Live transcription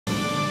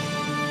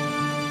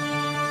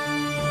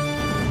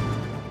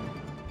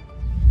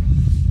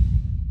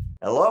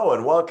Hello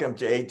and welcome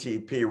to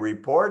ATP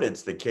Report.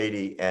 It's the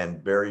Katie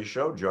and Barry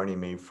Show. Joining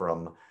me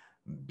from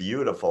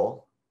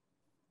beautiful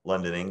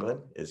London, England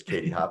is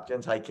Katie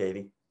Hopkins. Hi,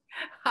 Katie.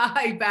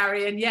 Hi,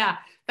 Barry. And yeah,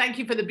 thank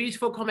you for the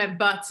beautiful comment,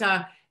 but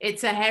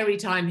it's a hairy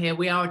time here.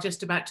 We are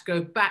just about to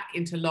go back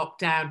into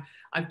lockdown.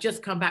 I've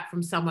just come back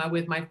from somewhere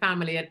with my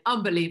family and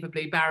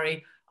unbelievably,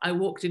 Barry, I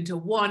walked into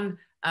one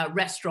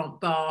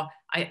restaurant bar.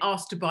 I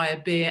asked to buy a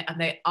beer and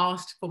they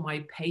asked for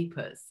my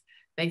papers.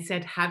 They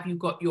said, "Have you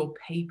got your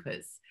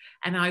papers?"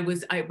 And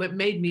it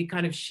made me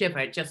kind of shiver.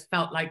 It just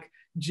felt like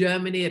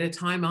Germany at a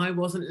time I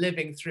wasn't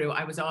living through.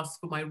 I was asked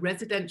for my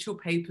residential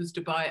papers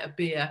to buy a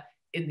beer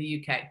in the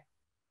UK.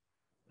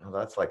 Oh,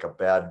 that's like a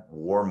bad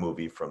war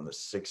movie from the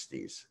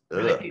 60s.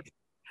 Right,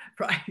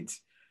 right.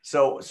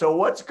 So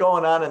what's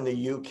going on in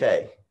the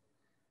UK?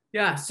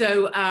 Yeah,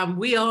 so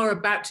we are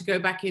about to go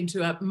back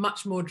into a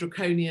much more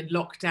draconian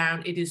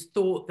lockdown. It is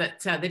thought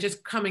that they're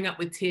just coming up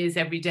with tiers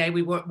every day.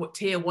 We were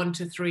tier 1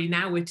 to 3,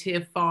 now we're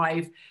tier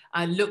 5.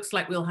 Looks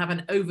like we'll have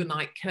an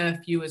overnight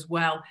curfew as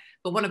well.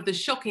 But one of the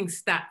shocking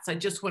stats I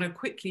just want to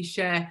quickly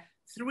share,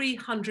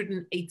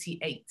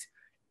 388.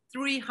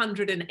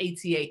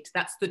 388,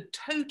 that's the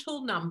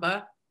total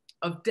number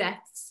of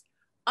deaths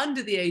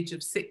under the age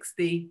of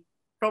 60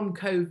 from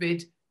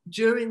COVID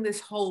during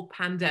this whole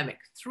pandemic.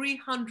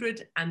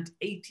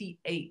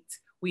 388.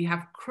 We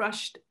have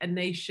crushed a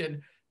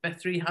nation for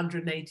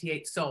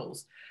 388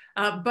 souls.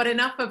 But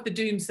enough of the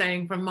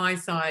doomsaying from my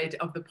side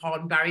of the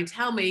pond. Barry,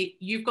 tell me,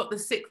 you've got the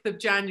 6th of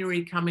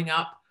January coming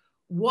up.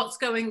 What's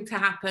going to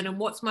happen and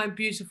what's my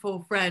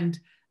beautiful friend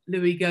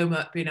Louis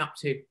Gohmert been up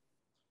to?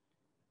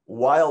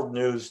 Wild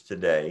news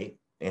today,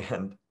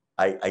 and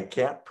I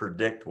can't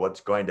predict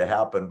what's going to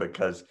happen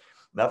because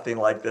nothing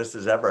like this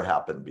has ever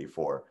happened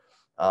before.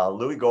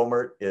 Louis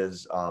Gohmert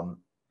is,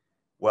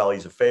 well,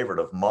 he's a favorite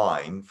of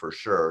mine for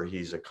sure.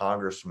 He's a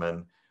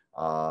congressman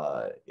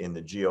in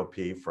the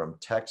GOP from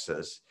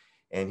Texas,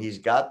 and he's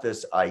got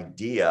this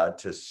idea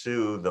to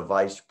sue the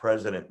Vice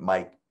President,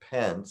 Mike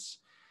Pence,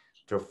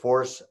 to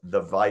force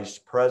the Vice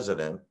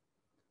President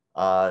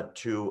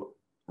to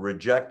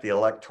reject the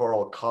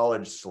Electoral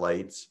College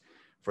slates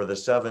for the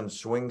 7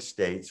 swing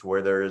states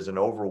where there is an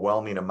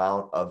overwhelming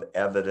amount of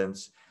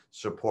evidence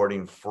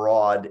supporting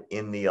fraud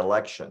in the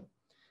election.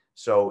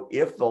 So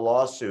if the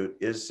lawsuit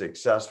is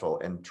successful,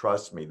 and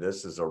trust me,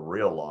 this is a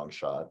real long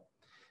shot,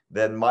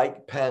 then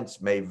Mike Pence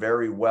may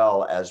very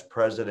well, as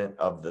president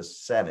of the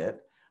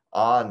Senate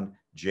on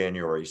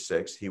January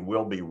 6th, he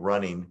will be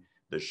running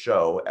the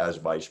show as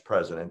vice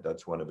president.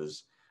 That's one of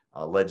his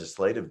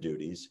legislative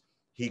duties.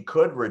 He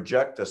could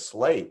reject the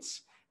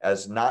slates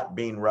as not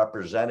being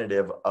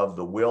representative of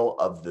the will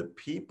of the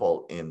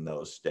people in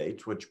those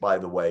states, which, by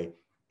the way,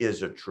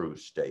 is a true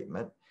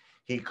statement.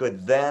 He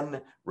could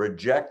then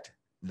reject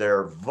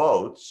their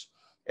votes.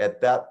 At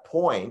that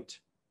point,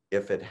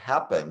 if it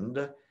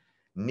happened,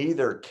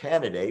 neither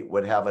candidate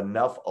would have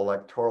enough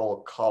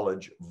Electoral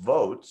College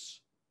votes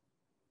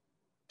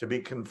to be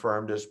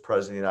confirmed as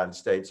president of the United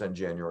States on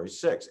January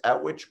 6th,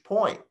 at which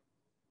point,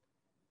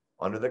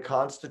 under the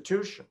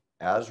Constitution,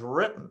 as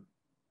written,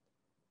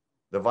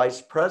 the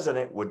vice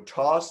president would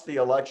toss the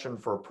election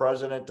for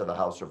president to the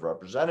House of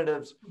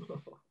Representatives,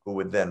 who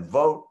would then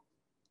vote.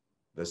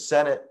 The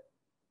Senate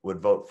would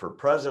vote for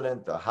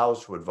president. The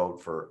House would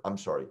vote for,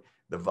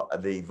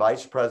 the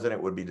vice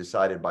president would be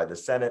decided by the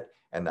Senate,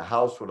 and the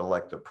House would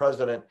elect the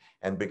president.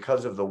 And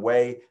because of the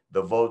way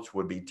the votes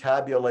would be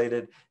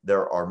tabulated,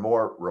 there are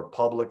more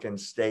Republican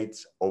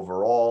states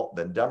overall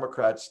than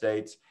Democrat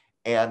states.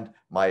 And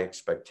my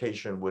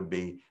expectation would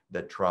be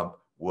that Trump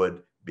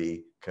would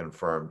be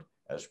confirmed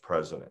as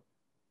president.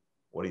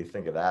 What do you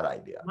think of that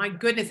idea? My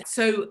goodness.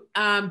 So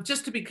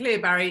just to be clear,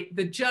 Barry,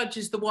 the judge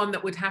is the one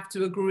that would have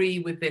to agree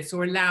with this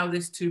or allow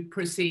this to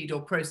proceed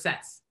or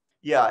process.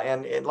 Yeah,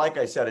 and like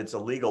I said, it's a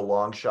legal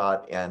long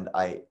shot, and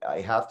I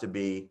have to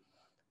be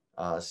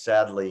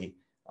sadly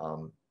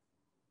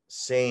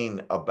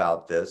sane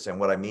about this. And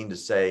what I mean to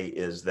say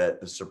is that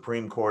the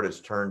Supreme Court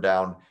has turned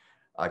down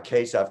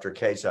case after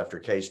case after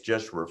case,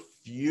 just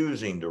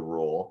refusing to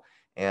rule,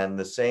 and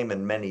the same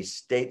in many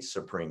state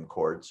Supreme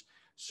Courts.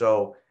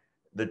 So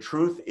the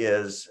truth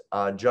is,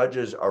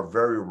 judges are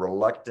very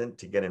reluctant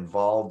to get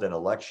involved in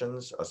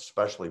elections,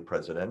 especially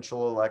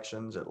presidential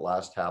elections. It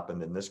last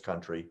happened in this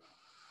country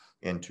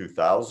in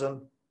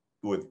 2000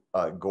 with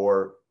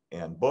Gore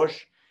and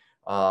Bush.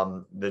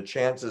 The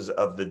chances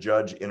of the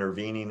judge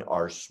intervening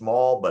are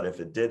small, but if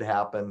it did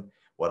happen,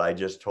 what I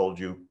just told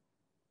you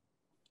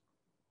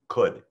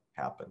could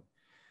happen.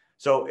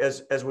 So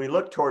as we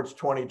look towards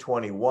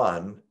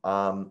 2021,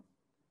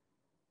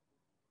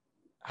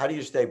 how do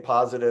you stay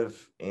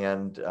positive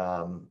and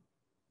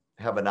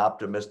have an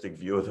optimistic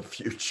view of the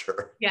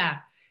future? Yeah,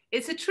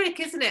 it's a trick,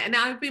 isn't it? And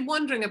I've been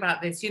wondering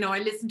about this. You know, I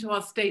listen to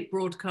our state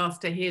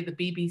broadcaster here, the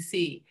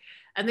BBC,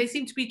 and they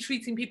seem to be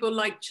treating people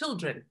like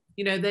children.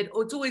 You know, that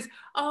it's always,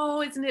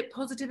 oh, isn't it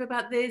positive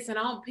about this? And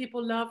aren't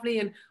people lovely?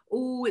 And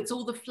oh, it's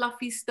all the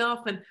fluffy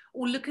stuff. And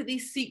oh, look at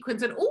these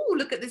sequins. And oh,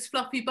 look at this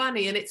fluffy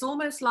bunny. And it's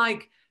almost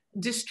like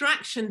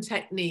distraction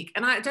technique.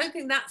 And I don't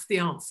think that's the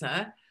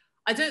answer.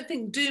 I don't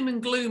think doom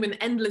and gloom and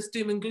endless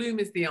doom and gloom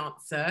is the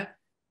answer.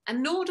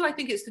 And nor do I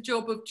think it's the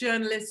job of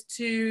journalists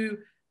to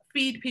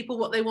feed people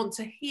what they want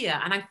to hear.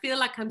 And I feel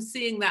like I'm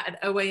seeing that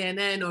at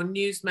OANN or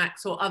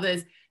Newsmax or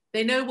others.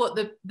 They know what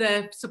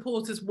their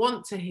supporters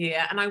want to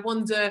hear. And I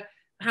wonder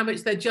how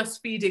much they're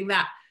just feeding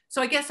that.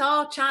 So I guess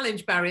our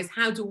challenge, Barry, is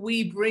how do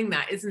we bring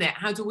that, isn't it?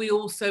 How do we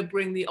also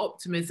bring the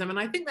optimism? And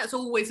I think that's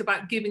always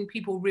about giving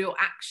people real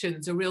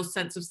actions, a real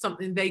sense of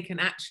something they can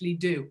actually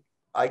do.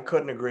 I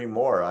couldn't agree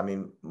more. I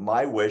mean,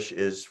 my wish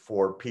is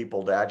for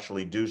people to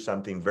actually do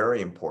something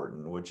very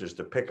important, which is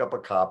to pick up a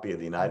copy of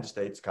the United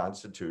States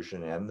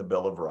Constitution and the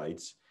Bill of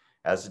Rights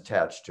as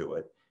attached to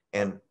it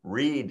and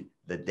read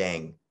the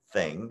dang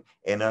thing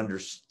and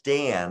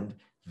understand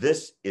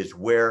this is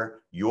where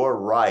your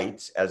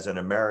rights as an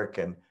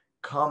American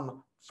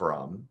come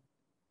from,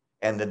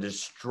 and the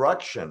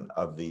destruction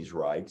of these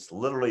rights,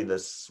 literally the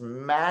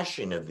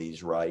smashing of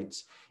these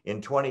rights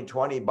in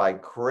 2020 by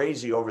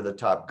crazy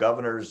over-the-top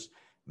governors,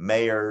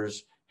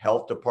 mayors,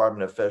 health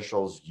department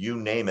officials, you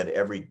name it,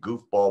 every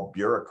goofball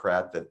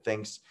bureaucrat that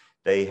thinks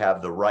they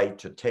have the right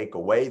to take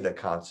away the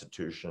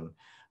Constitution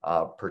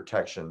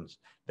protections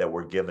that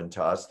were given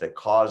to us that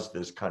caused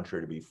this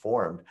country to be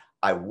formed.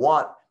 I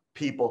want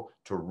people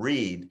to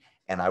read,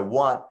 and I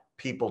want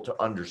people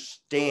to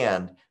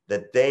understand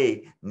that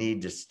they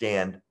need to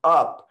stand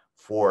up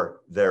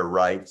for their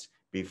rights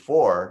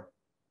before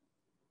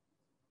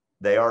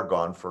they are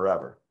gone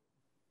forever.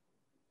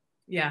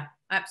 Yeah,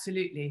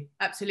 absolutely.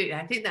 Absolutely.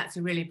 I think that's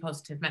a really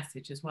positive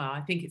message as well.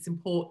 I think it's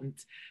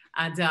important.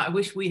 And I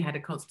wish we had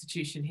a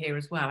constitution here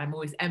as well. I'm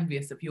always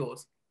envious of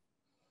yours.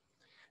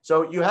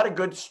 So you had a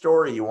good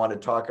story you want to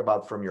talk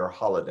about from your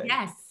holiday.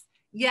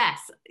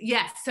 Yes.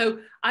 So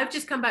I've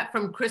just come back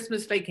from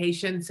Christmas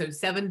vacation. So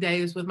 7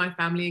 days with my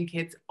family and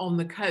kids on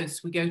the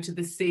coast. We go to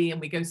the sea and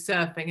we go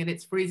surfing, and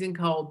it's freezing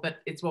cold,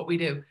 but it's what we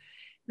do.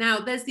 Now,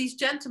 there's these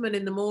gentlemen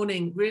in the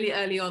morning, really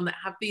early on, that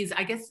have these,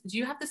 I guess, do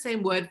you have the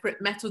same word for it?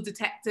 Metal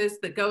detectors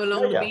that go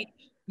along the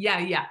beach?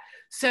 Yeah.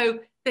 So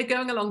they're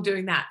going along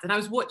doing that. And I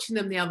was watching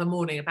them the other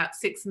morning, about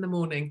 6 in the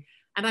morning.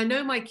 And I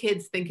know my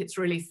kids think it's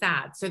really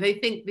sad. So they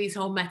think these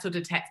whole metal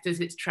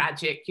detectors, it's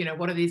tragic. You know,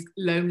 what are these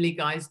lonely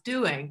guys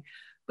doing?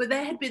 But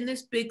there had been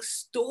this big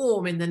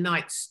storm in the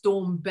night,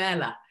 Storm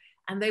Bella.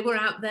 And they were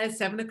out there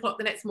 7 o'clock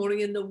the next morning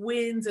in the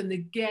winds and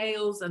the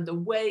gales and the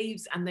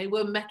waves, and they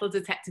were metal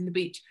detecting the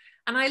beach.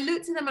 And I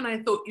looked at them and I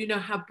thought, you know,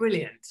 how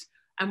brilliant,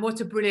 and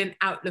what a brilliant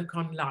outlook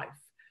on life.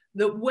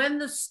 That when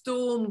the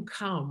storm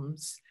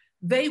comes,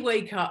 they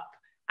wake up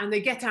and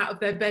they get out of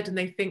their bed and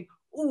they think,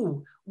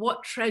 oh,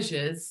 what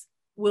treasures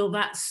will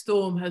that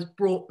storm has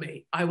brought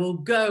me? I will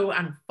go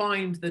and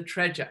find the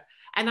treasure.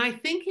 And I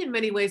think in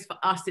many ways for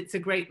us, it's a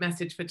great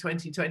message for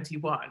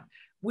 2021.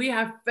 We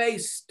have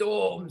faced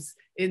storms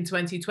in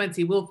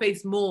 2020. We'll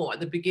face more at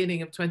the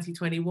beginning of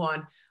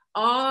 2021.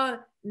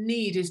 Our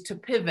need is to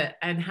pivot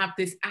and have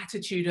this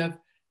attitude of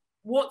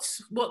what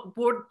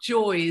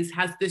joys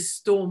has this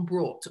storm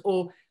brought,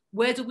 or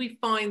where do we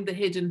find the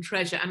hidden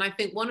treasure? And I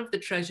think one of the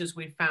treasures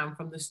we found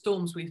from the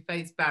storms we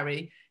faced,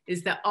 Barry,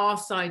 is that our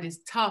side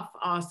is tough,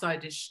 our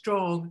side is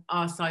strong,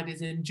 our side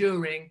is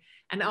enduring,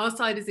 and our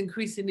side is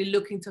increasingly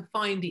looking to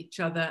find each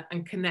other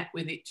and connect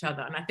with each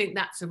other. And I think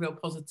that's a real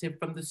positive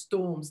from the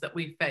storms that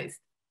we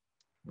faced.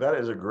 That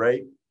is a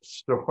great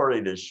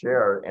story to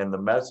share, and the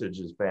message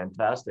is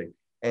fantastic.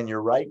 And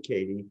you're right,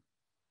 Katie.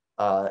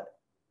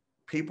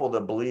 People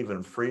that believe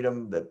in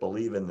freedom, that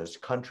believe in this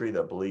country,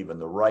 that believe in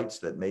the rights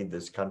that made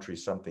this country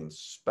something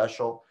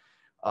special,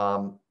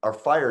 are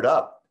fired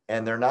up,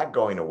 and they're not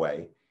going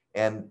away,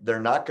 and they're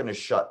not going to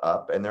shut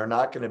up, and they're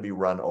not going to be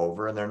run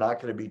over, and they're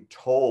not going to be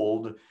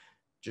told,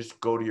 just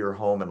go to your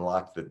home and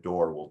lock the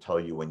door. We'll tell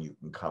you when you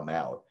can come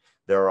out.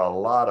 There are a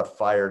lot of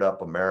fired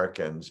up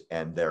Americans,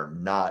 and they're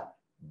not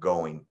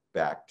going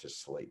back to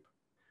sleep.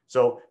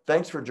 So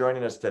thanks for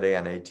joining us today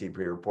on ATP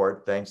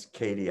Report. Thanks,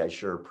 Katie. I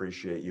sure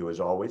appreciate you as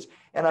always.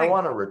 And I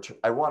want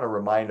to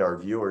remind our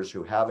viewers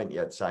who haven't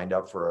yet signed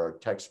up for our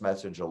text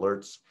message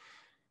alerts,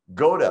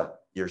 go to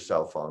your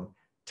cell phone,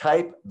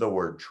 type the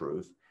word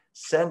truth,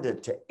 send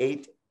it to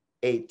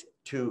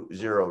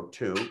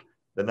 88202.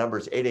 The number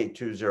is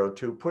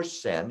 88202.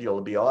 Push send.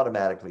 You'll be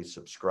automatically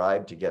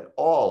subscribed to get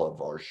all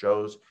of our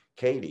shows,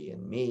 Katie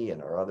and me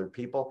and our other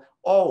people,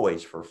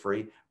 always for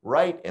free,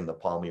 right in the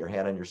palm of your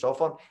hand on your cell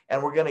phone.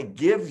 And we're going to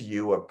give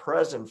you a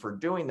present for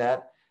doing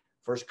that.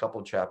 First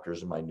couple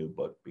chapters of my new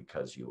book,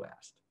 Because You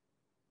Asked.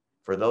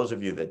 For those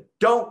of you that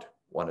don't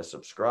want to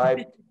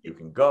subscribe, you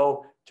can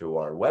go to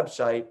our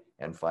website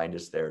and find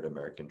us there at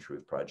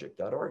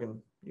americantruthproject.org, and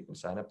you can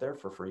sign up there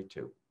for free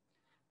too.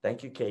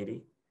 Thank you,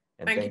 Katie.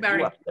 And thank you,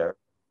 Barry, out there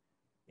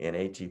in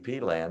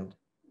ATP land.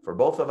 For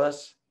both of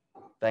us,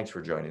 thanks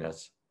for joining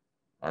us.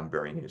 I'm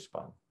Barry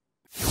Nussbaum.